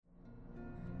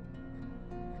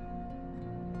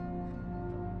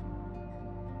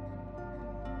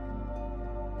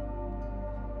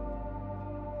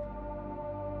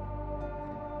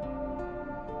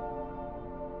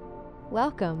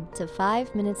Welcome to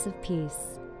 5 Minutes of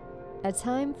Peace, a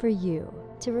time for you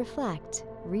to reflect,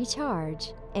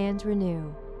 recharge, and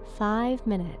renew. 5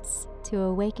 minutes to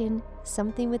awaken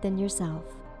something within yourself.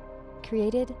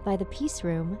 Created by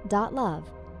thepeaceroom.love.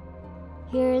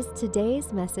 Here is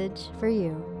today's message for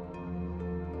you.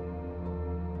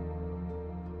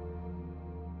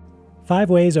 5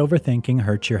 ways overthinking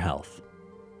hurts your health.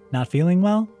 Not feeling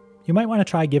well? You might want to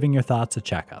try giving your thoughts a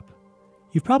checkup.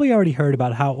 You've probably already heard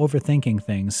about how overthinking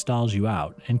things stalls you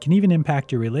out and can even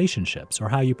impact your relationships or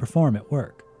how you perform at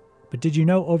work. But did you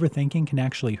know overthinking can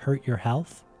actually hurt your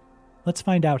health? Let's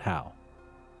find out how.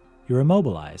 You're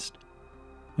immobilized.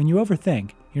 When you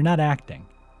overthink, you're not acting.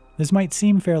 This might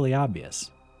seem fairly obvious.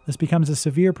 This becomes a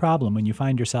severe problem when you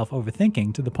find yourself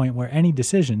overthinking to the point where any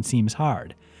decision seems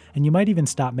hard, and you might even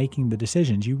stop making the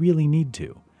decisions you really need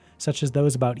to, such as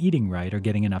those about eating right or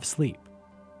getting enough sleep.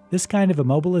 This kind of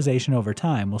immobilization over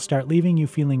time will start leaving you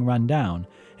feeling run down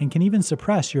and can even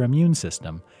suppress your immune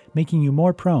system, making you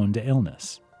more prone to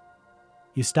illness.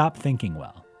 You stop thinking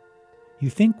well. You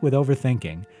think with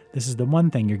overthinking, this is the one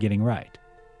thing you're getting right.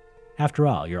 After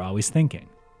all, you're always thinking.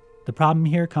 The problem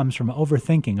here comes from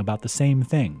overthinking about the same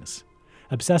things.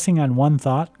 Obsessing on one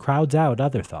thought crowds out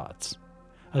other thoughts.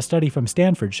 A study from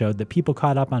Stanford showed that people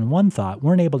caught up on one thought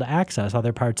weren't able to access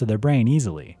other parts of their brain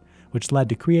easily, which led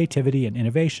to creativity and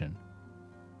innovation.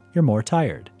 You're more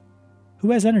tired.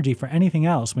 Who has energy for anything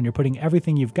else when you're putting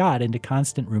everything you've got into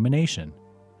constant rumination?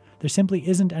 There simply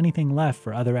isn't anything left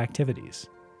for other activities.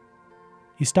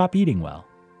 You stop eating well.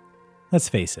 Let's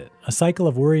face it, a cycle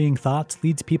of worrying thoughts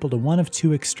leads people to one of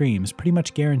two extremes pretty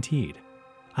much guaranteed.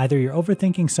 Either you're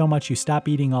overthinking so much you stop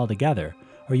eating altogether,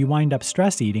 or you wind up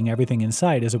stress eating everything in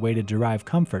sight as a way to derive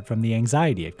comfort from the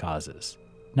anxiety it causes.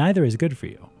 Neither is good for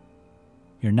you.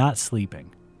 You're not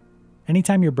sleeping.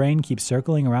 Anytime your brain keeps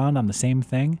circling around on the same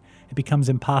thing, it becomes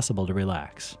impossible to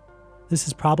relax. This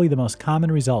is probably the most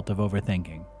common result of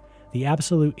overthinking, the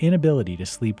absolute inability to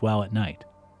sleep well at night.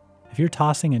 If you're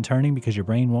tossing and turning because your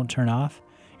brain won't turn off,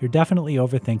 you're definitely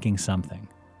overthinking something.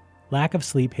 Lack of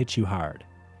sleep hits you hard.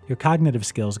 Your cognitive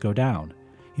skills go down.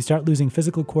 You start losing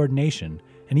physical coordination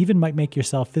and even might make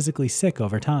yourself physically sick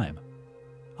over time.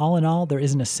 All in all, there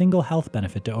isn't a single health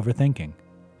benefit to overthinking.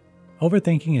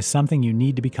 Overthinking is something you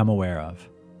need to become aware of.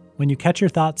 When you catch your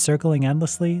thoughts circling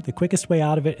endlessly, the quickest way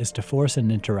out of it is to force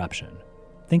an interruption.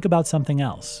 Think about something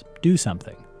else. Do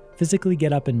something. Physically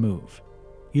get up and move.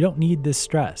 You don't need this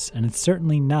stress, and it's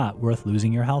certainly not worth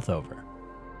losing your health over.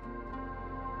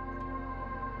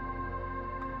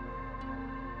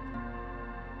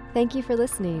 Thank you for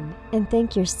listening, and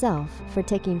thank yourself for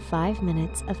taking 5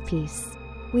 minutes of peace.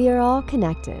 We are all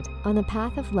connected on the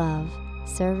path of love,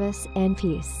 service, and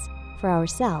peace for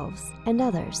ourselves and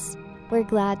others. We're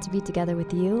glad to be together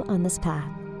with you on this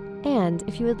path. And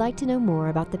if you would like to know more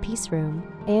about the Peace Room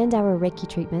and our Reiki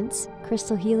treatments,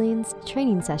 crystal healings,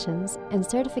 training sessions, and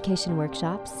certification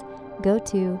workshops, go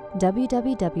to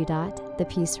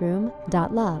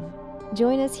www.thepeaceroom.love.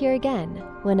 Join us here again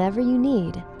whenever you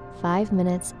need 5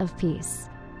 minutes of peace.